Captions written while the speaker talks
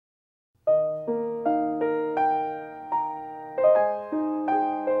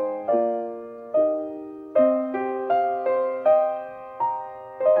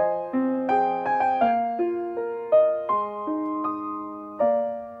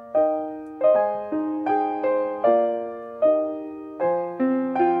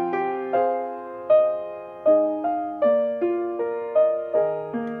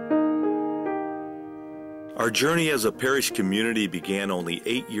Our journey as a parish community began only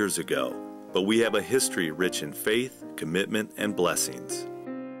 8 years ago, but we have a history rich in faith, commitment, and blessings.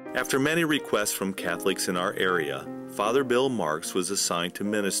 After many requests from Catholics in our area, Father Bill Marks was assigned to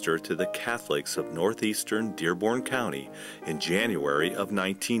minister to the Catholics of northeastern Dearborn County in January of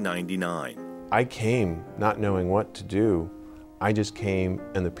 1999. I came not knowing what to do. I just came,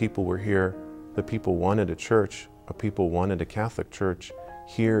 and the people were here. The people wanted a church. People wanted a Catholic church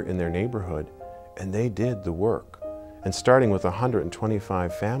here in their neighborhood, and they did the work. And starting with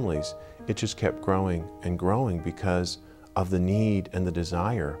 125 families, it just kept growing and growing because of the need and the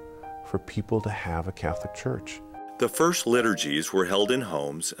desire for people to have a Catholic church. The first liturgies were held in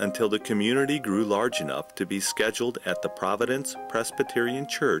homes until the community grew large enough to be scheduled at the Providence Presbyterian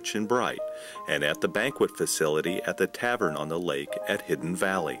Church in Bright and at the banquet facility at the Tavern on the Lake at Hidden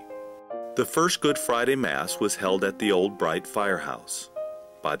Valley. The first Good Friday Mass was held at the old Bright Firehouse.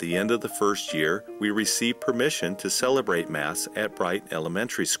 By the end of the first year, we received permission to celebrate Mass at Bright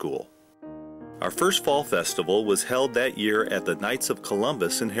Elementary School. Our first fall festival was held that year at the Knights of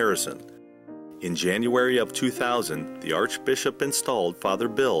Columbus in Harrison. In January of 2000, the Archbishop installed Father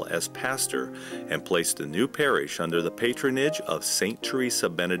Bill as pastor and placed the new parish under the patronage of St. Teresa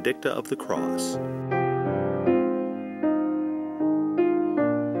Benedicta of the Cross.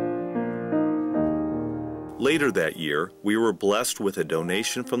 Later that year, we were blessed with a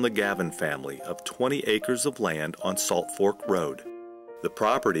donation from the Gavin family of 20 acres of land on Salt Fork Road. The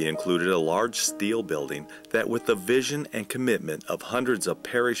property included a large steel building that, with the vision and commitment of hundreds of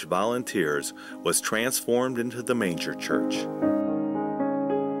parish volunteers, was transformed into the Manger Church.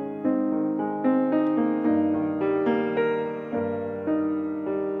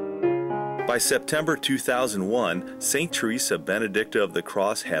 By September 2001, St. Teresa Benedicta of the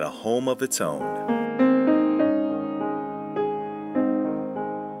Cross had a home of its own.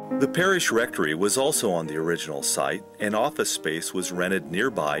 The parish rectory was also on the original site, and office space was rented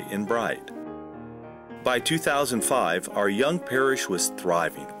nearby in Bright. By 2005, our young parish was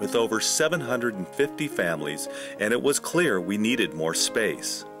thriving with over 750 families, and it was clear we needed more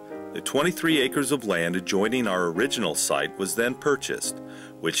space. The 23 acres of land adjoining our original site was then purchased,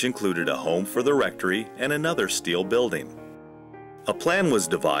 which included a home for the rectory and another steel building. A plan was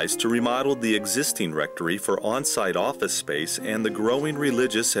devised to remodel the existing rectory for on-site office space and the growing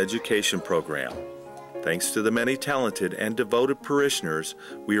religious education program. Thanks to the many talented and devoted parishioners,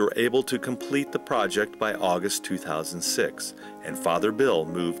 we were able to complete the project by August 2006, and Father Bill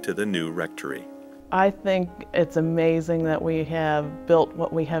moved to the new rectory. I think it's amazing that we have built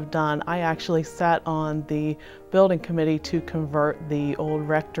what we have done. I actually sat on the building committee to convert the old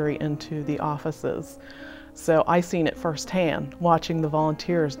rectory into the offices. So I seen it firsthand, watching the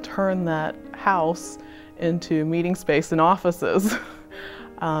volunteers turn that house into meeting space and offices.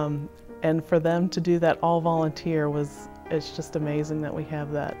 And for them to do that all volunteer it's just amazing that we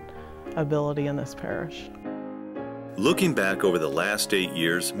have that ability in this parish. Looking back over the last 8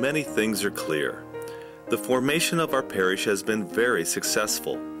 years, many things are clear. The formation of our parish has been very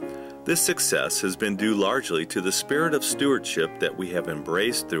successful. This success has been due largely to the spirit of stewardship that we have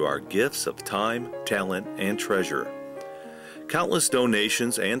embraced through our gifts of time, talent, and treasure. Countless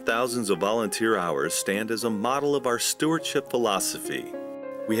donations and thousands of volunteer hours stand as a model of our stewardship philosophy.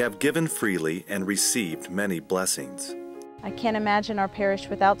 We have given freely and received many blessings. I can't imagine our parish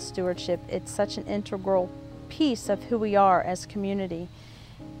without stewardship. It's such an integral piece of who we are as a community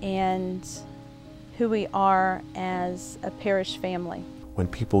and who we are as a parish family. When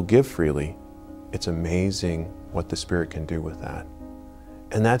people give freely, it's amazing what the Spirit can do with that.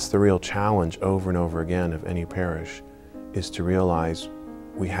 And that's the real challenge over and over again of any parish, is to realize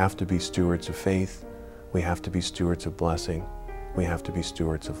we have to be stewards of faith, we have to be stewards of blessing, we have to be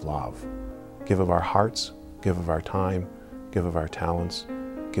stewards of love. Give of our hearts, give of our time, give of our talents,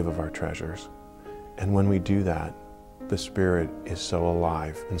 give of our treasures. And when we do that, the Spirit is so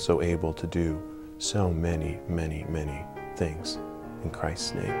alive and so able to do so many, many, many things. In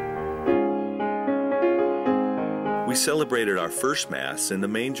Christ's name. We celebrated our first Mass in the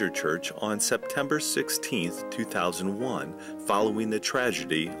Manger Church on September 16, 2001, following the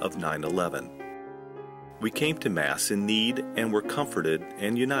tragedy of 9/11. We came to Mass in need and were comforted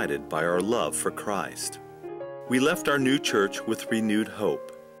and united by our love for Christ. We left our new church with renewed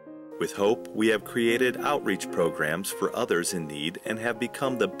hope. With hope, we have created outreach programs for others in need and have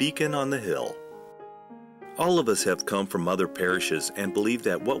become the beacon on the hill. All of us have come from other parishes and believe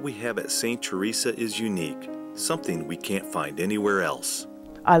that what we have at St. Teresa is unique, something we can't find anywhere else.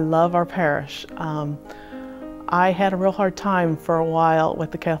 I love our parish. I had a real hard time for a while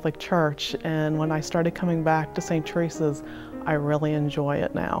with the Catholic Church, and when I started coming back to St. Teresa's, I really enjoy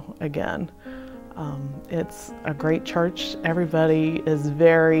it now again. It's a great church. Everybody is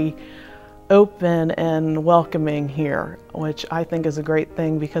very open and welcoming here, which I think is a great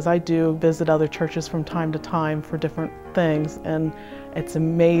thing because I do visit other churches from time to time for different things, and it's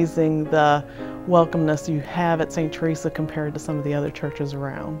amazing the welcomeness you have at St. Teresa compared to some of the other churches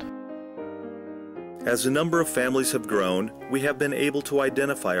around. As the number of families have grown, we have been able to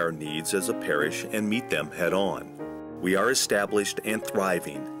identify our needs as a parish and meet them head-on. We are established and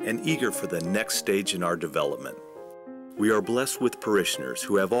thriving and eager for the next stage in our development. We are blessed with parishioners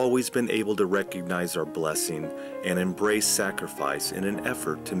who have always been able to recognize our blessing and embrace sacrifice in an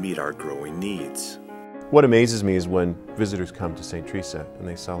effort to meet our growing needs. What amazes me is when visitors come to St. Teresa and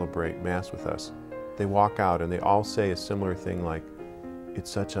they celebrate Mass with us. They walk out and they all say a similar thing like, it's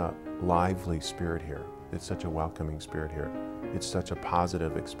such a lively spirit here. It's such a welcoming spirit here. It's such a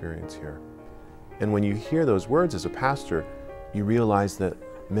positive experience here. And when you hear those words as a pastor, you realize that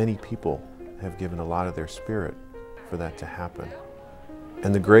many people have given a lot of their spirit for that to happen.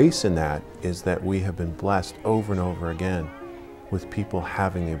 And the grace in that is that we have been blessed over and over again with people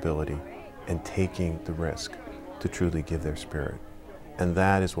having the ability and taking the risk to truly give their spirit. And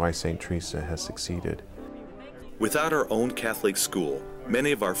that is why St. Teresa has succeeded. Without our own Catholic school,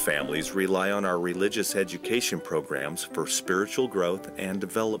 many of our families rely on our religious education programs for spiritual growth and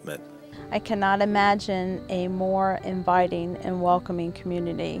development. I cannot imagine a more inviting and welcoming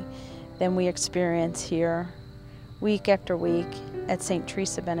community than we experience here week after week at St.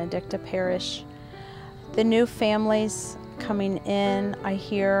 Teresa Benedicta Parish. The new families coming in, I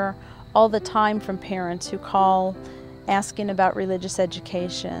hear all the time from parents who call asking about religious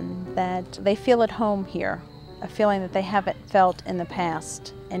education, that they feel at home here, a feeling that they haven't felt in the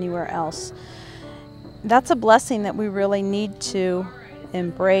past anywhere else. That's a blessing that we really need to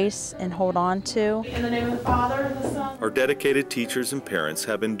embrace and hold on to. In the name of the Father, and the Son. Our dedicated teachers and parents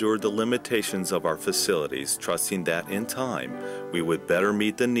have endured the limitations of our facilities, trusting that in time we would better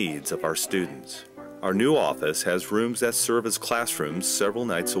meet the needs of our students. Our new office has rooms that serve as classrooms several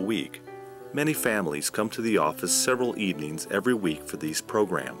nights a week. Many families come to the office several evenings every week for these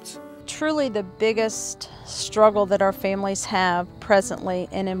programs. Truly the biggest struggle that our families have presently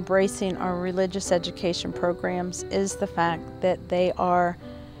in embracing our religious education programs is the fact that they are,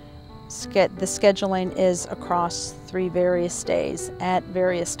 the scheduling is across 3 various days at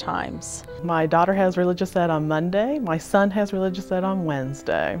various times. My daughter has religious ed on Monday. My son has religious ed on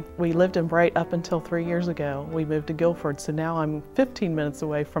Wednesday. We lived in Bright up until 3 years ago. We moved to Guilford, so now I'm 15 minutes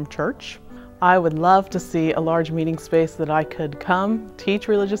away from church. I would love to see a large meeting space that I could come teach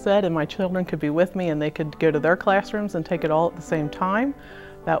religious ed and my children could be with me and they could go to their classrooms and take it all at the same time.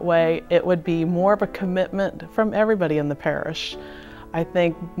 That way it would be more of a commitment from everybody in the parish. I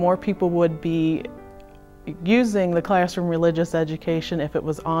think more people would be using the classroom religious education if it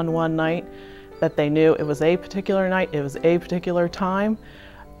was on one night, that they knew it was a particular night, it was a particular time.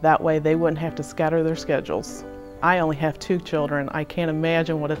 That way they wouldn't have to scatter their schedules. I only have 2 children. I can't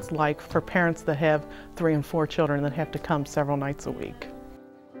imagine what it's like for parents that have 3 and 4 children that have to come several nights a week.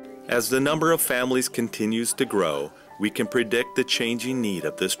 As the number of families continues to grow, we can predict the changing need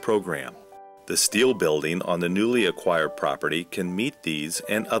of this program. The steel building on the newly acquired property can meet these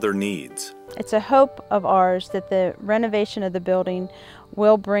and other needs. It's a hope of ours that the renovation of the building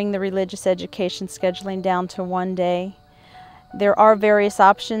will bring the religious education scheduling down to 1 day. There are various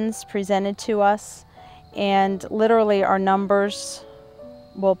options presented to us, and literally our numbers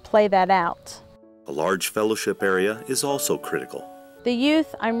will play that out. A large fellowship area is also critical. The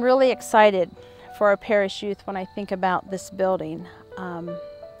youth, I'm really excited for our parish youth when I think about this building.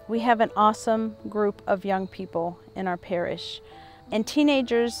 We have an awesome group of young people in our parish, and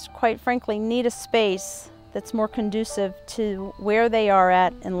teenagers, quite frankly, need a space that's more conducive to where they are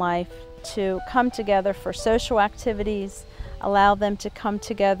at in life, to come together for social activities, allow them to come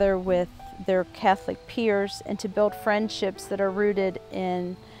together with their Catholic peers, and to build friendships that are rooted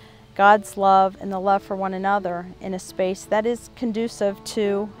in God's love and the love for one another in a space that is conducive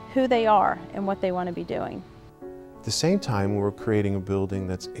to who they are and what they want to be doing. At the same time, we're creating a building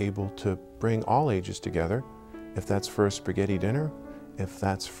that's able to bring all ages together. If that's for a spaghetti dinner, if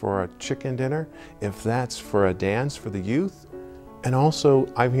that's for a chicken dinner, if that's for a dance for the youth. And also,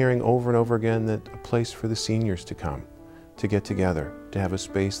 I'm hearing over and over again that a place for the seniors to come, to get together, to have a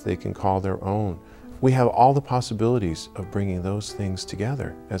space they can call their own. We have all the possibilities of bringing those things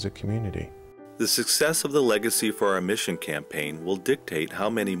together as a community. The success of the Legacy for Our Mission campaign will dictate how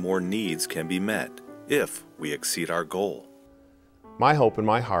many more needs can be met if we exceed our goal. My hope in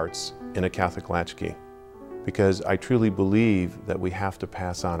my heart's in a Catholic latchkey, because I truly believe that we have to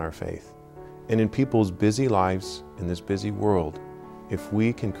pass on our faith. And in people's busy lives, in this busy world, if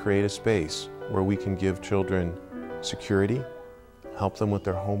we can create a space where we can give children security, help them with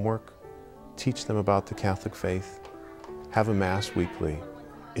their homework, teach them about the Catholic faith, have a Mass weekly,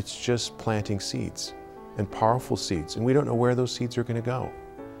 it's just planting seeds, and powerful seeds, and we don't know where those seeds are going to go.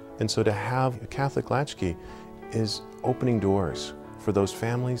 And so to have a Catholic latchkey is opening doors for those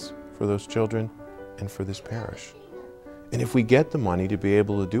families, for those children, and for this parish. And if we get the money to be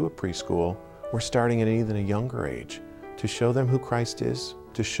able to do a preschool, we're starting at even a younger age to show them who Christ is,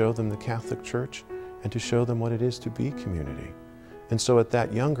 to show them the Catholic Church, and to show them what it is to be community. And so at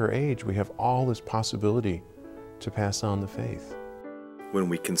that younger age, we have all this possibility to pass on the faith. When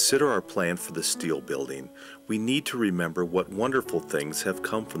we consider our plan for the steel building, we need to remember what wonderful things have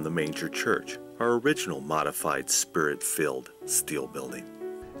come from the Manger Church, our original modified, spirit-filled steel building.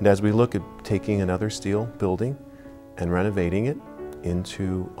 And as we look at taking another steel building and renovating it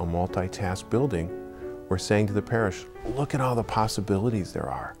into a multi-task building, we're saying to the parish, look at all the possibilities there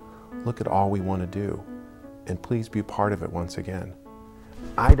are. Look at all we want to do, and please be part of it once again.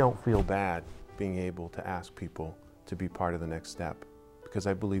 I don't feel bad being able to ask people to be part of the next step, because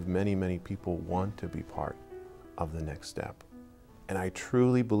I believe many, many people want to be part of the next step. And I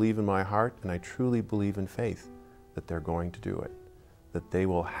truly believe in my heart, and I truly believe in faith that they're going to do it, that they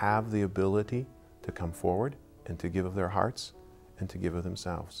will have the ability to come forward and to give of their hearts and to give of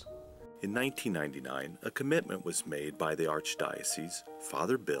themselves. In 1999, a commitment was made by the Archdiocese,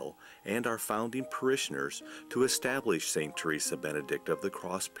 Father Bill, and our founding parishioners to establish St. Teresa Benedicta of the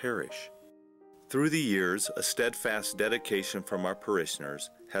Cross Parish. Through the years, a steadfast dedication from our parishioners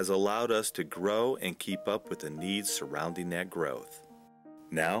has allowed us to grow and keep up with the needs surrounding that growth.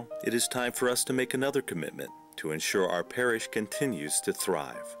 Now, it is time for us to make another commitment to ensure our parish continues to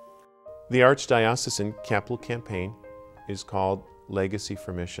thrive. The Archdiocesan Capital Campaign is called Legacy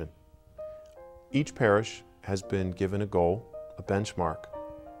for Mission. Each parish has been given a goal, a benchmark,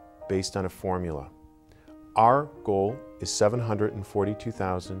 based on a formula. Our goal is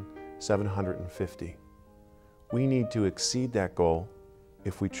 742,750. We need to exceed that goal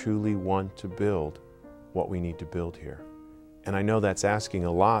if we truly want to build what we need to build here. And I know that's asking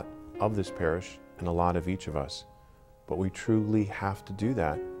a lot of this parish and a lot of each of us, but we truly have to do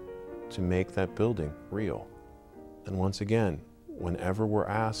that to make that building real. And once again, whenever we're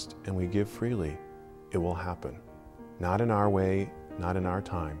asked and we give freely, it will happen. Not in our way, not in our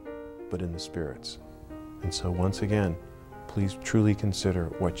time, but in the Spirit's. And so once again, please truly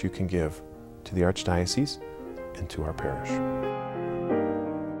consider what you can give to the Archdiocese and to our parish.